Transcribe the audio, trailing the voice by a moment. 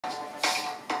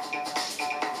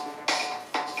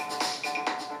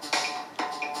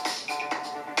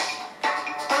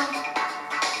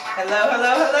Hello,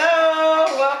 hello,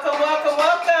 hello! Welcome, welcome,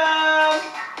 welcome!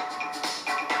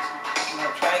 I'm going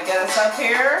to try and get us up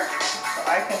here so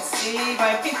I can see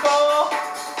my people.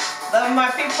 Love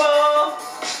my people.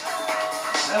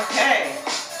 Okay,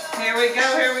 here we go,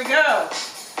 here we go.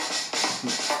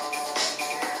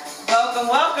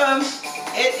 Welcome, welcome.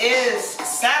 It is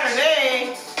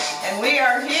Saturday and we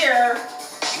are here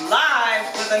live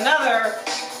with another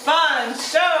fun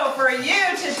show for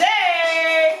you today.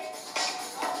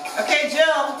 Okay,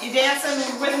 Jill, you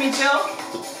dancing with me, Jill?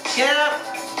 Get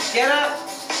up,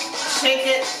 shake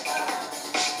it.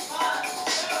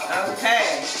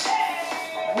 Okay.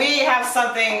 We have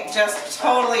something just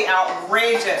totally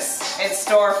outrageous in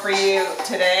store for you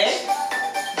today.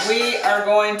 We are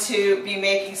going to be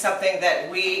making something that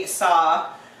we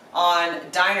saw on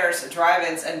diners,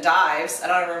 drive-ins, and dives. I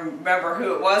don't remember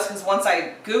who it was because once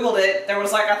I Googled it, there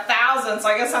was like 1,000, so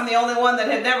I guess I'm the only one that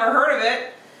had never heard of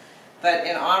it. But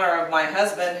in honor of my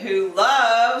husband who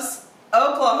loves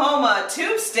Oklahoma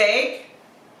tube steak,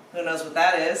 who knows what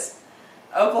that is?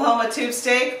 Oklahoma tube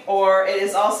steak, or it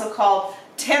is also called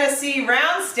Tennessee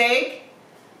round steak.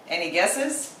 Any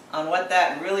guesses on what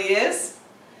that really is?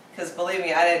 Because believe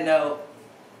me, I didn't know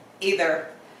either.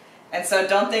 And so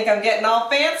don't think I'm getting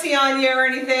all fancy on you or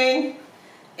anything.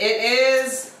 It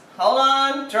is, hold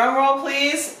on, drum roll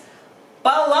please,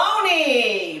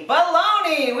 bologna!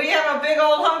 Bologna! We have a big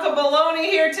old hunk of bologna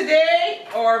here today,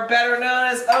 or better known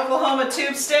as Oklahoma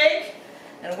tube steak.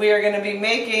 And we are going to be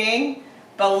making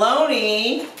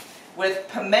bologna with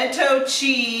pimento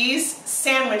cheese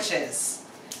sandwiches.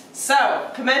 So,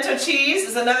 pimento cheese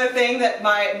is another thing that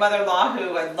my mother-in-law,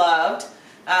 who I loved,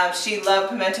 she loved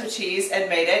pimento cheese and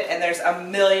made it, and there's a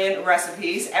million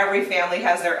recipes. Every family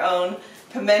has their own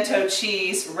pimento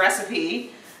cheese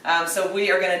recipe. So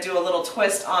we are going to do a little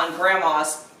twist on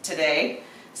grandma's today.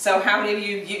 So how many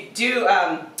of you do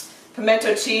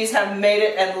pimento cheese, have made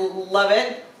it and love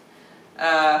it?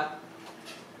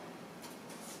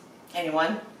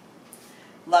 Anyone?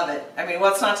 Love it. I mean,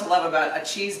 what's not to love about a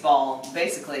cheese ball,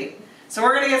 basically? So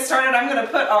we're going to get started. I'm going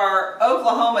to put our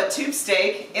Oklahoma tube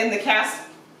steak in the cast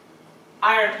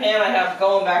iron pan I have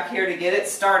going back here to get it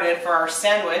started for our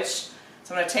sandwich.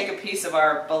 So I'm going to take a piece of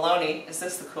our bologna. Is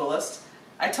this the coolest?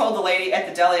 I told the lady at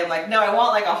the deli, I'm like, no, I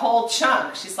want like a whole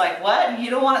chunk. She's like, what?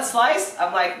 You don't want it sliced?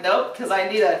 I'm like, nope, because I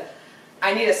need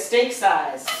a steak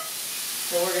size.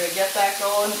 So we're going to get that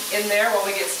going in there when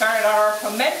we get started on our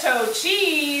pimento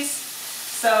cheese.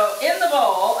 So in the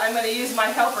bowl, I'm going to use my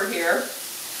helper here.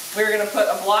 We're going to put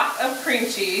a block of cream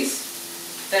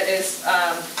cheese that is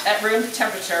at room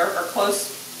temperature or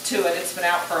close to it. It's been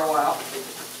out for a while.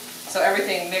 So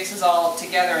everything mixes all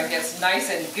together and gets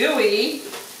nice and gooey.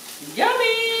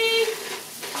 Yummy!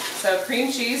 So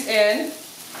cream cheese in,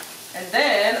 and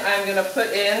then I'm going to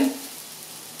put in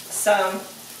some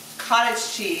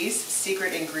cottage cheese,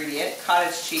 secret ingredient,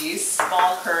 cottage cheese,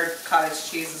 small curd cottage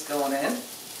cheese is going in.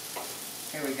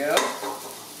 Here we go.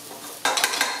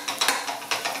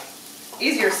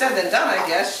 Easier said than done, I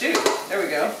guess. Shoot, there we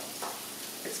go.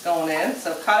 It's going in.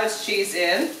 So cottage cheese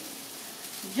in.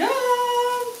 Yum!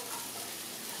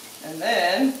 And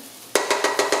then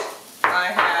I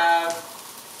have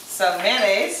some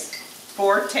mayonnaise,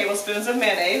 4 tablespoons of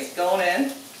mayonnaise going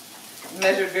in,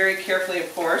 measured very carefully,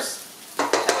 of course.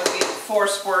 That would be 4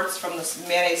 squirts from the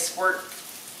mayonnaise squirt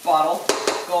bottle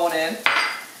going in.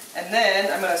 And then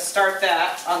I'm going to start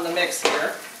that on the mix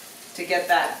here to get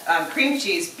that cream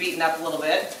cheese beaten up a little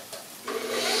bit. There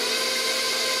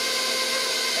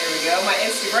we go. My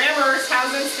Instagrammers,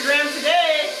 how's Instagram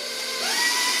today?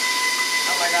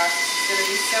 Oh my gosh, this is going to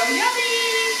be so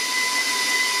yummy!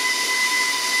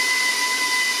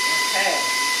 Okay.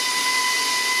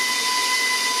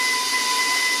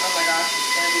 Oh my gosh,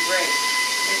 it's going to be great.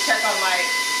 Let me check on my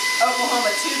Oklahoma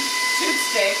tube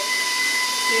steak.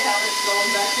 See how it's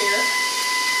going back here.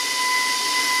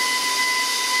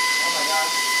 Oh my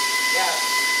gosh. Yeah.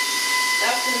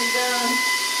 That's going to be done.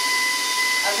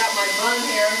 I've got my bun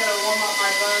here. I'm going to warm up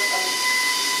my bun a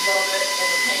little bit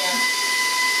in the pan.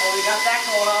 Oh, we got that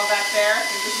going on back there.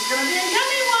 This is going to be a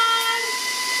yummy one.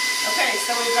 Okay,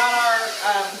 so we've got our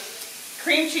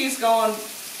cream cheese going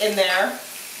in there,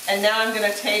 and now I'm going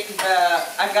to take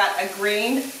I've got a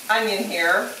green onion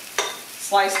here,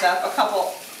 sliced up, a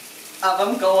couple of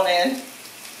them going in,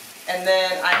 and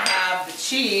then I have the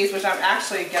cheese, which I'm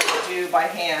actually going to do by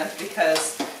hand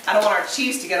because I don't want our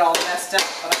cheese to get all messed up,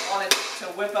 but I wanted to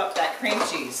whip up that cream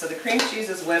cheese. So the cream cheese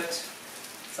is whipped,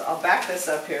 so I'll back this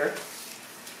up here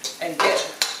and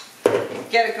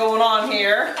get it going on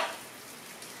here.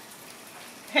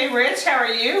 Hey Rich, how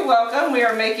are you? Welcome. We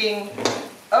are making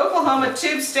Oklahoma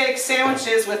tube steak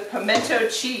sandwiches with pimento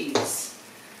cheese.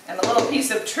 And a little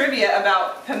piece of trivia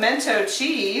about pimento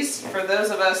cheese, for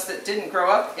those of us that didn't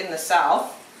grow up in the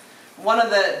South, one of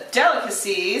the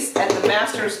delicacies at the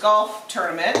Masters Golf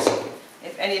Tournament,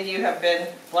 if any of you have been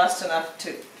blessed enough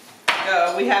to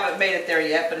go, we haven't made it there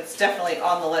yet, but it's definitely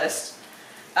on the list.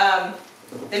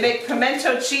 They make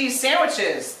pimento cheese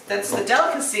sandwiches. That's the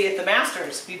delicacy at the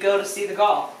Masters if you go to see the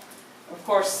golf. Of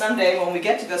course, someday when we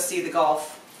get to go see the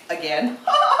golf again.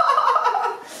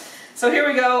 So here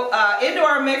we go. Into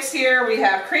our mix here we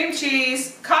have cream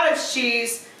cheese, cottage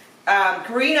cheese,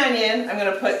 green onion. I'm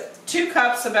going to put 2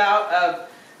 cups about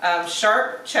of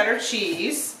sharp cheddar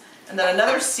cheese. And then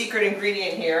another secret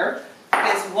ingredient here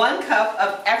is 1 cup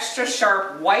of extra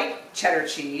sharp white cheddar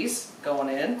cheese going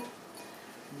in.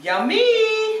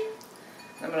 Yummy!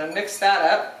 I'm going to mix that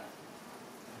up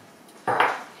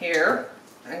here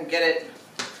and get it.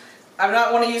 I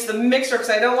don't want to use the mixer because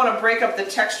I don't want to break up the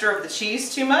texture of the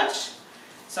cheese too much.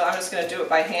 So I'm just going to do it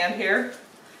by hand here.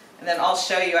 And then I'll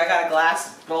show you. I got a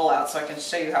glass bowl out so I can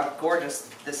show you how gorgeous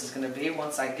this is going to be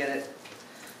once I get it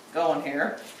going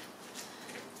here.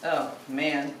 Oh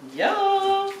man,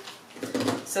 yum!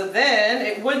 So then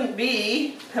it wouldn't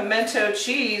be pimento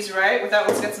cheese, right? Without,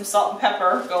 let's get some salt and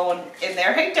pepper going in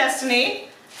there. Hey Destiny,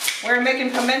 we're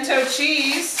making pimento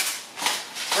cheese,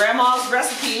 Grandma's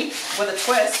recipe with a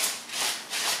twist.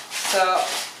 So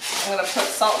I'm going to put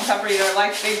salt and pepper. You don't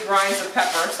like big grinds of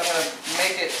pepper, so I'm going to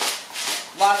make it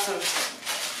lots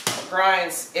of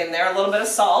grinds in there. A little bit of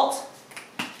salt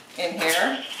in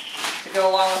here to go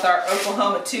along with our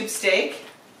Oklahoma tube steak.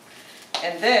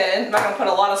 And then, I'm not going to put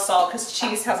a lot of salt because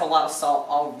cheese has a lot of salt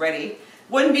already.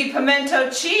 Wouldn't be pimento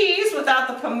cheese without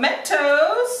the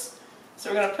pimentos. So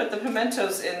we're going to put the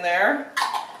pimentos in there.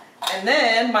 And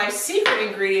then my secret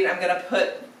ingredient I'm going to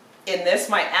put in this,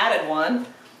 my added one,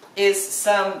 is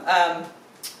some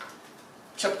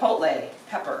chipotle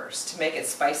peppers to make it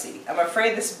spicy. I'm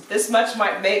afraid this much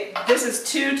might make, this is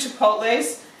 2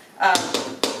 chipotles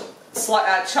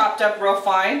chopped up real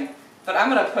fine. But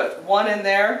I'm going to put 1 in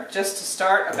there just to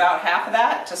start, about half of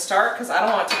that to start, because I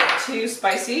don't want it to get too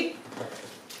spicy.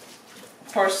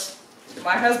 Of course,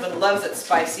 my husband loves it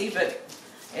spicy, but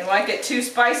it might get too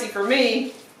spicy for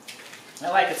me. I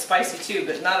like it spicy too,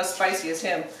 but not as spicy as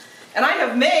him. And I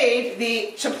have made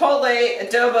the chipotle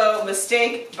adobo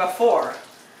mistake before,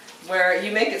 where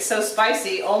you make it so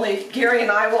spicy, only Gary and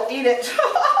I will eat it.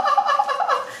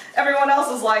 Everyone else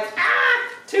is like, ah,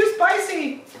 too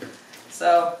spicy.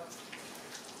 So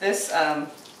this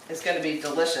is going to be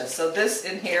delicious. So this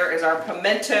in here is our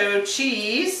pimento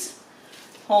cheese,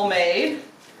 homemade.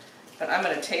 But I'm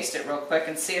going to taste it real quick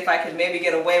and see if I can maybe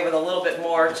get away with a little bit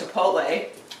more chipotle.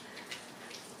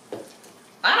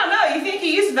 I don't know. You think you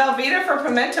used Velveeta for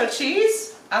pimento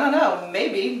cheese? I don't know.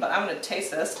 Maybe, but I'm going to taste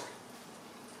this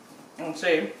and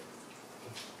see.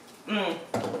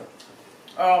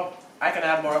 Oh, I can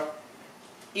add more.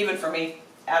 Even for me,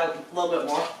 add a little bit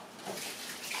more.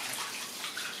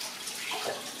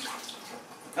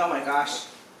 Oh my gosh,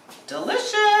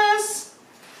 delicious!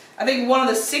 I think one of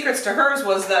the secrets to hers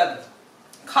was the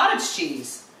cottage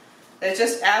cheese. It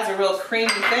just adds a real creamy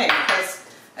thing, because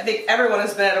I think everyone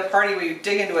has been at a party where you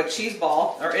dig into a cheese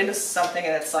ball or into something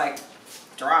and it's like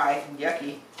dry and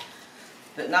yucky.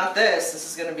 But not this. This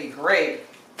is going to be great.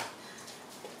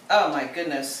 Oh my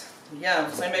goodness, yum.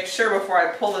 So I make sure before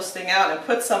I pull this thing out and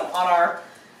put some on our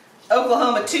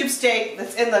Oklahoma tube steak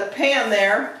that's in the pan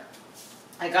there.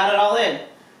 I got it all in.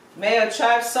 Mayo,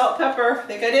 chives, salt, pepper. I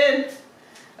think I did.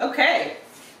 Okay.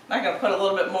 I'm going to put a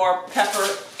little bit more pepper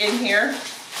in here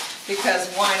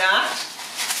because why not?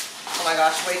 Oh my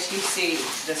gosh, wait till you see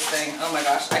this thing. Oh my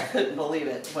gosh, I couldn't believe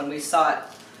it when we saw it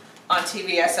on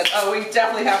TV. I said, oh, we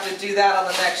definitely have to do that on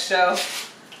the next show.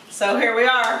 So here we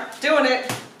are, doing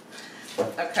it.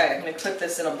 Okay, I'm going to put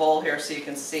this in a bowl here so you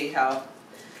can see how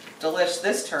delish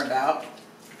this turned out.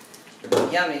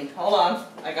 Yummy. Hold on,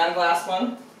 I got a glass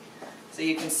one. So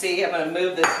you can see, I'm going to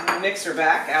move this mixer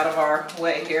back out of our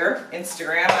way here.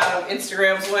 Instagram, out of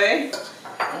Instagram's way.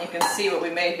 And you can see what we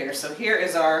made here. So here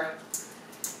is our,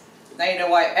 now you know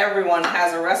why everyone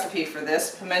has a recipe for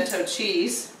this. Pimento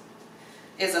cheese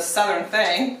is a southern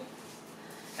thing.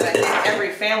 And I think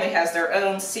every family has their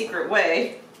own secret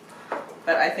way.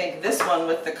 But I think this one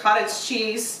with the cottage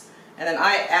cheese, and then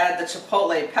I added the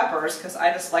chipotle peppers because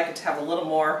I just like it to have a little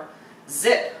more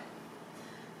zip.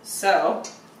 So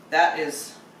that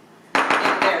is in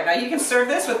there. Now you can serve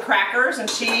this with crackers and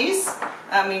cheese.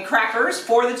 I mean crackers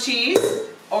for the cheese,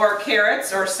 or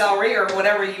carrots or celery or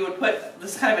whatever you would put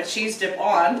this kind of a cheese dip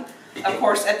on. Of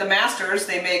course at the Masters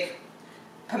they make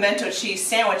pimento cheese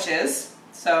sandwiches.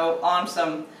 So on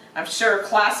some, I'm sure,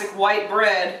 classic white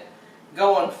bread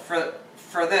going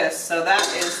for this. So that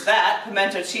is that,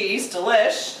 pimento cheese,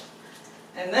 delish.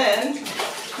 And then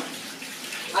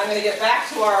I'm going to get back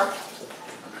to our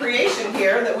creation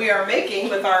here that we are making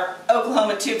with our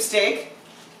Oklahoma tube steak,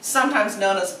 sometimes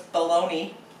known as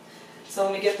bologna. So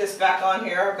let me get this back on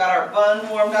here. I've got our bun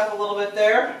warmed up a little bit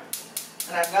there,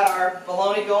 and I've got our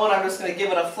bologna going. I'm just going to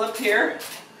give it a flip here,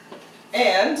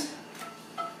 and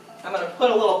I'm going to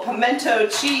put a little pimento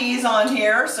cheese on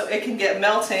here so it can get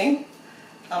melting.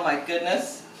 Oh my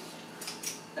goodness.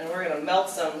 And we're going to melt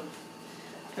some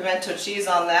pimento cheese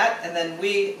on that, and then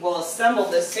we will assemble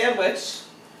this sandwich.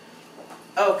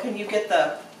 Oh, can you get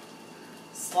the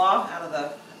slaw out of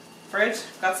the fridge?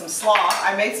 Got some slaw.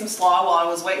 I made some slaw while I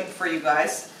was waiting for you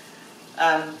guys.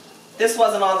 This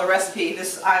wasn't on the recipe.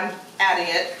 I'm adding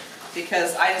it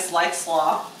because I just like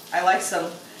slaw. I like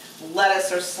some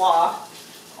lettuce or slaw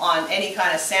on any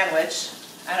kind of sandwich.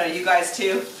 I know you guys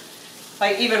too.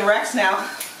 Like even Rex now,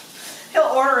 he'll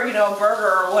order, you know, a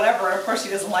burger or whatever. Of course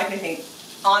he doesn't like anything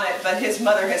on it, but his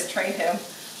mother has trained him.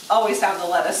 Always have the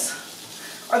lettuce.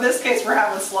 Or in this case, we're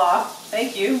having slaw.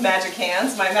 Thank you, Magic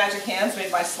Hands. My Magic Hands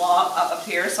made my slaw up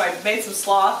here. So I made some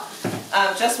slaw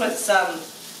just with some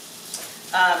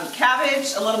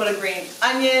cabbage, a little bit of green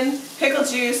onion, pickle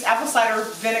juice, apple cider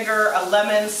vinegar, a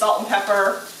lemon, salt and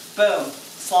pepper. Boom,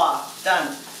 slaw,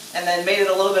 done. And then made it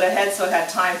a little bit ahead so it had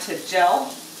time to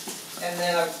gel. And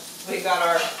then we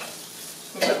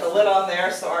put the lid on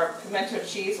there so our pimento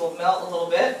cheese will melt a little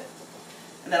bit.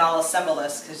 And then I'll assemble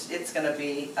this because it's going to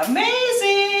be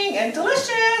amazing and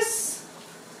delicious.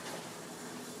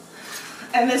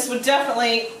 And this would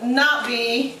definitely not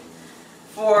be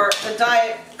for the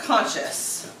diet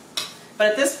conscious. But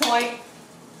at this point,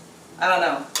 I don't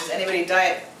know, is anybody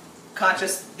diet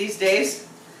conscious these days?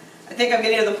 I think I'm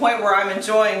getting to the point where I'm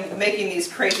enjoying making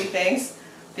these crazy things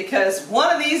because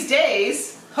one of these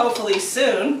days, hopefully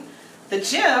soon, the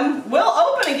gym will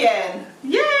open again.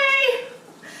 Yay!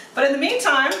 But in the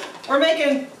meantime, we're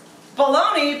making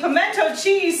bologna pimento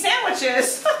cheese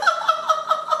sandwiches.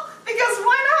 Because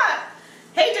why not?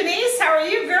 Hey Denise, how are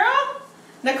you, girl?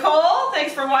 Nicole,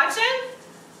 thanks for watching.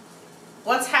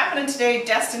 What's happening today,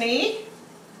 Destiny?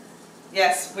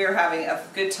 Yes, we're having a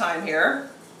good time here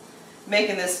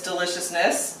making this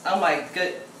deliciousness. Oh my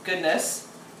goodness.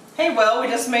 Hey, well, we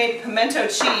just made pimento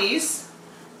cheese.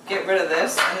 Get rid of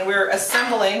this. And we're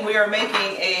assembling, we are making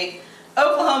a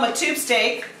Oklahoma tube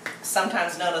steak,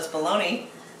 sometimes known as bologna,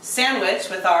 sandwich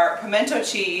with our pimento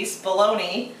cheese,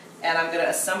 bologna, and I'm going to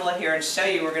assemble it here and show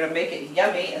you. We're going to make it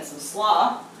yummy and some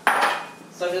slaw.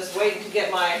 So I'm just waiting to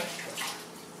get my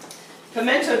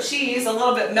pimento cheese a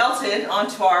little bit melted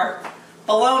onto our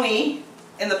bologna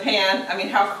in the pan. I mean,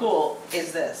 how cool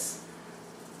is this?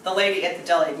 The lady at the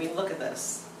deli, I mean, look at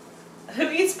this. Who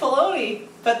eats bologna?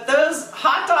 But those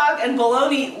hot dog and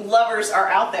bologna lovers are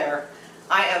out there.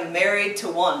 I am married to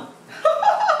one.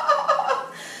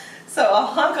 So a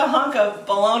hunk of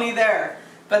bologna there.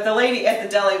 But the lady at the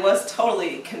deli was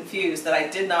totally confused that I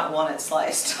did not want it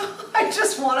sliced. I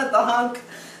just wanted the hunk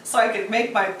so I could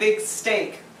make my big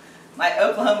steak, my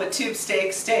Oklahoma tube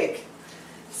steak.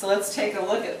 So let's take a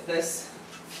look at this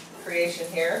creation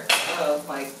here. Oh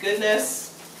my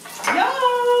goodness.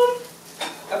 Yum!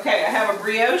 Okay, I have a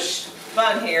brioche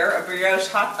bun here, a brioche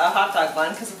hot dog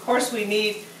bun, because of course we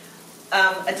need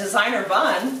a designer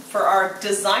bun for our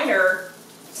designer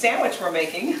sandwich we're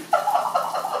making.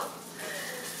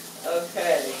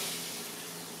 Okay,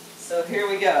 so here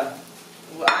we go.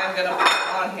 I'm going to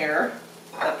put on here,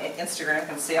 Instagram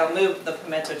can see, I'll move the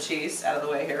pimento cheese out of the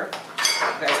way here,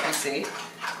 you guys can see.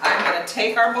 I'm going to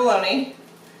take our bologna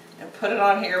and put it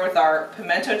on here with our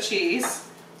pimento cheese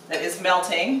that is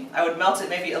melting. I would melt it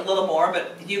maybe a little more,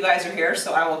 but you guys are here,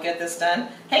 so I will get this done.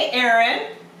 Hey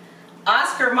Aaron!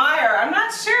 Oscar Mayer, I'm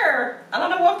not sure. I don't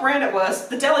know what brand it was,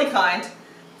 the deli kind.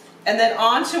 And then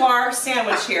onto our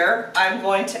sandwich here, I'm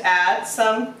going to add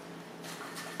some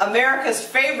America's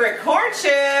favorite corn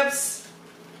chips.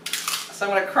 So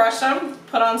I'm going to crush them,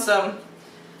 put on some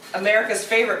America's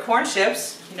favorite corn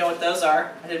chips. You know what those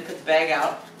are. I didn't put the bag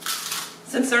out.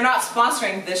 Since they're not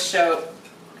sponsoring this show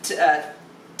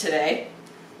today,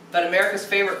 but America's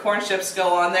favorite corn chips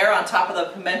go on there on top of the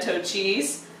pimento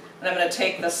cheese. And I'm going to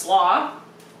take the slaw,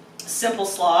 simple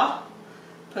slaw,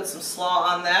 put some slaw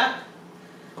on that,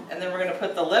 and then we're going to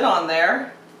put the lid on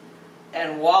there,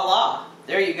 and voila,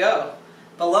 there you go.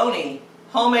 Bologna,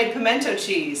 homemade pimento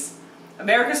cheese,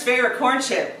 America's favorite corn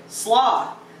chip,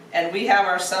 slaw, and we have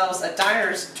ourselves a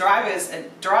diners,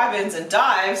 drive-ins, and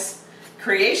dives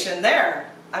creation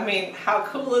there. I mean, how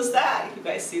cool is that? You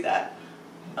guys see that?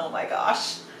 Oh my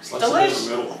gosh. Delicious.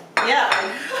 In the middle. Yeah,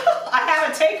 I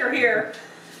have a taker here.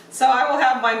 So I will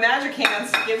have my magic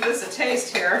hands give this a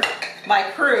taste here, my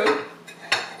crew,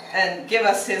 and give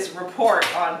us his report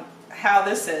on how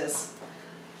this is.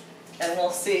 And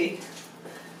we'll see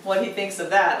what he thinks of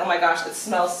that. Oh my gosh, it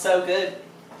smells so good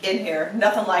in here.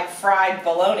 Nothing like fried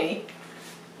bologna.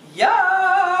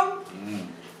 Yum!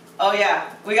 Oh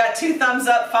yeah, we got 2 thumbs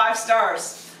up, 5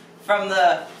 stars from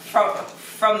the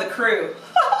crew.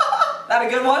 That a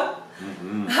good one?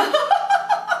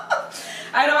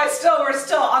 I know we're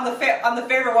still on the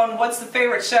favorite one. What's the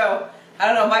favorite show? I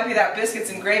don't know. It might be that biscuits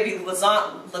and gravy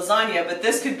lasagna, but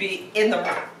this could be in the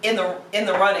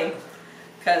running,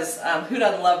 because who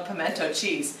doesn't love pimento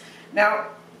cheese? Now,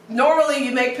 normally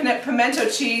you make pimento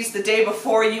cheese the day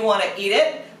before you want to eat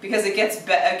it, because it gets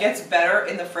better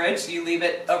in the fridge. You leave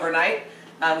it overnight,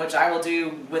 which I will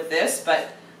do with this,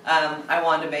 but I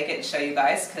wanted to make it and show you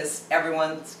guys, because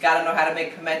everyone's got to know how to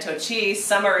make pimento cheese.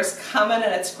 Summer is coming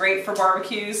and it's great for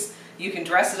barbecues. You can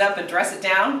dress it up and dress it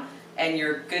down and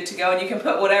you're good to go, and you can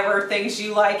put whatever things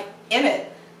you like in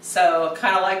it. So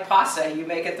kind of like pasta, you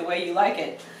make it the way you like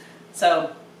it.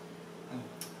 So,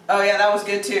 oh yeah, that was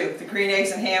good too, the green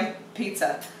eggs and ham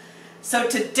pizza. So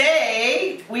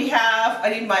today we have, I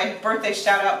need my birthday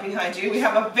shout out behind you. We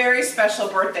have a very special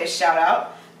birthday shout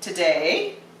out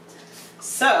today.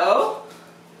 So,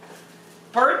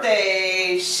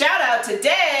 birthday shout out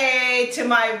today to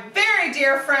my very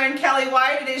dear friend Kelly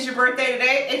White. It is your birthday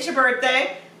today. It's your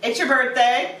birthday. It's your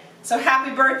birthday. So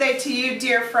happy birthday to you,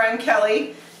 dear friend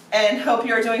Kelly. And hope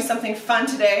you are doing something fun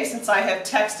today, since I have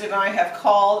texted and I have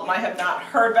called and I have not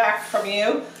heard back from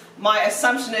you. My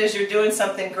assumption is you're doing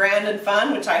something grand and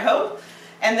fun, which I hope.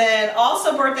 And then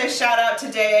also birthday shout out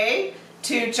today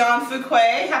to John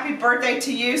Fuquay. Happy birthday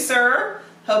to you, sir.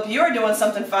 Hope you are doing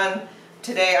something fun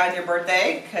today on your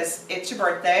birthday, because it's your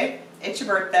birthday. It's your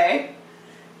birthday.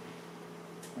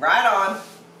 Right on.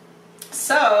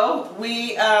 So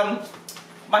we,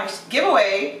 my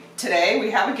giveaway today, we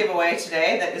have a giveaway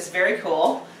today that is very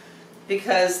cool,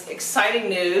 because exciting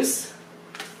news.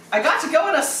 I got to go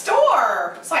in a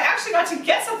store, so I actually got to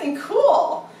get something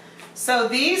cool. So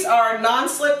these are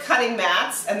non-slip cutting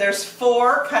mats, and there's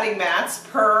 4 cutting mats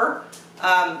per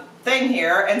thing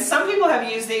here, and some people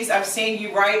have used these. I've seen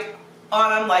you write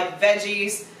on them like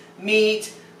veggies,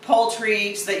 meat,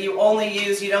 poultry, so that you only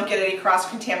use, you don't get any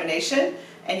cross-contamination,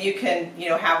 and you can, you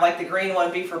know, have like the green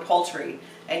one be for poultry,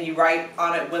 and you write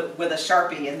on it with a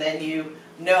Sharpie, and then you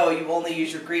know you only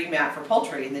use your green mat for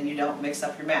poultry, and then you don't mix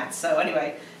up your mats. So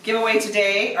anyway, giveaway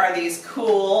today are these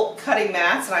cool cutting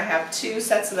mats, and I have 2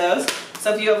 sets of those.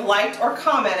 So if you have liked or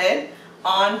commented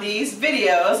on these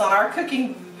videos, on our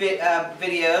cooking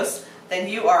videos, then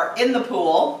you are in the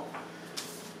pool.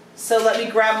 So let me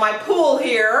grab my pool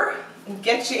here and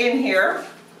get you in here.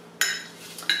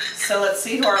 So let's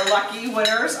see who our lucky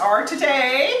winners are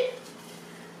today.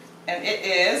 And it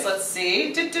is, let's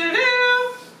see,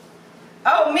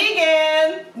 oh,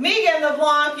 Megan! Megan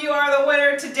LeBlanc, you are the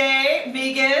winner today.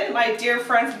 Megan, my dear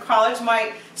friend from college,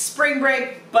 my spring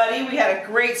break buddy. We had a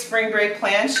great spring break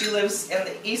plan. She lives in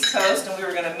the East Coast, and we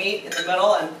were going to meet in the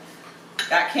middle, and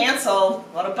got canceled.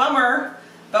 What a bummer.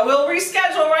 But we'll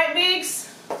reschedule, right, Meeks?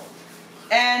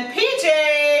 And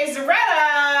PJ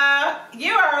Zaretta,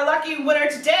 you are our lucky winner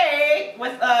today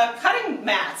with cutting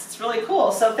mats. It's really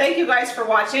cool. So thank you guys for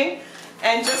watching.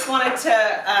 And just wanted to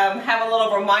have a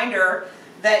little reminder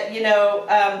that, you know,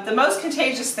 the most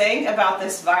contagious thing about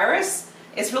this virus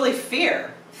is really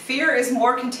fear. Fear is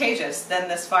more contagious than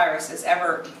this virus is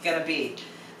ever going to be.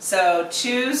 So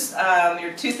choose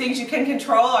your 2 things you can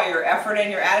control are your effort and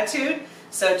your attitude.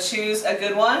 So choose a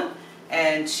good one,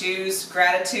 and choose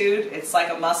gratitude. It's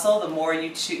like a muscle. The more you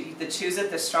choose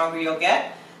it, the stronger you'll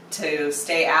get to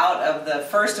stay out of the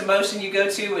first emotion you go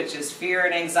to, which is fear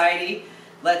and anxiety.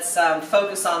 Let's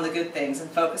focus on the good things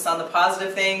and focus on the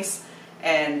positive things,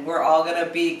 and we're all going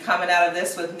to be coming out of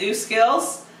this with new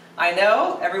skills. I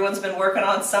know everyone's been working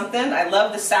on something. I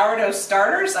love the sourdough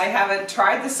starters. I haven't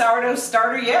tried the sourdough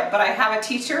starter yet, but I have a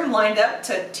teacher lined up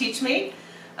to teach me,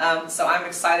 so I'm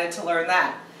excited to learn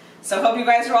that. So I hope you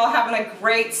guys are all having a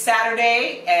great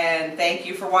Saturday, and thank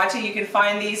you for watching. You can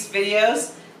find these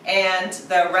videos and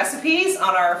the recipes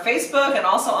on our Facebook and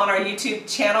also on our YouTube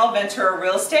channel, Ventura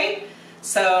Real Estate.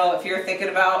 So if you're thinking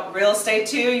about real estate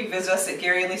too, you visit us at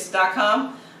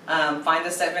GaryandLisa.com. Find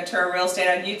us at Ventura Real Estate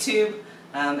on YouTube,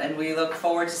 and we look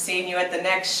forward to seeing you at the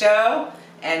next show.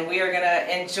 And we are going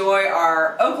to enjoy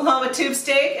our Oklahoma tube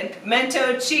steak and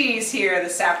pimento cheese here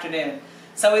this afternoon.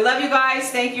 So we love you guys.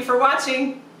 Thank you for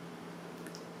watching.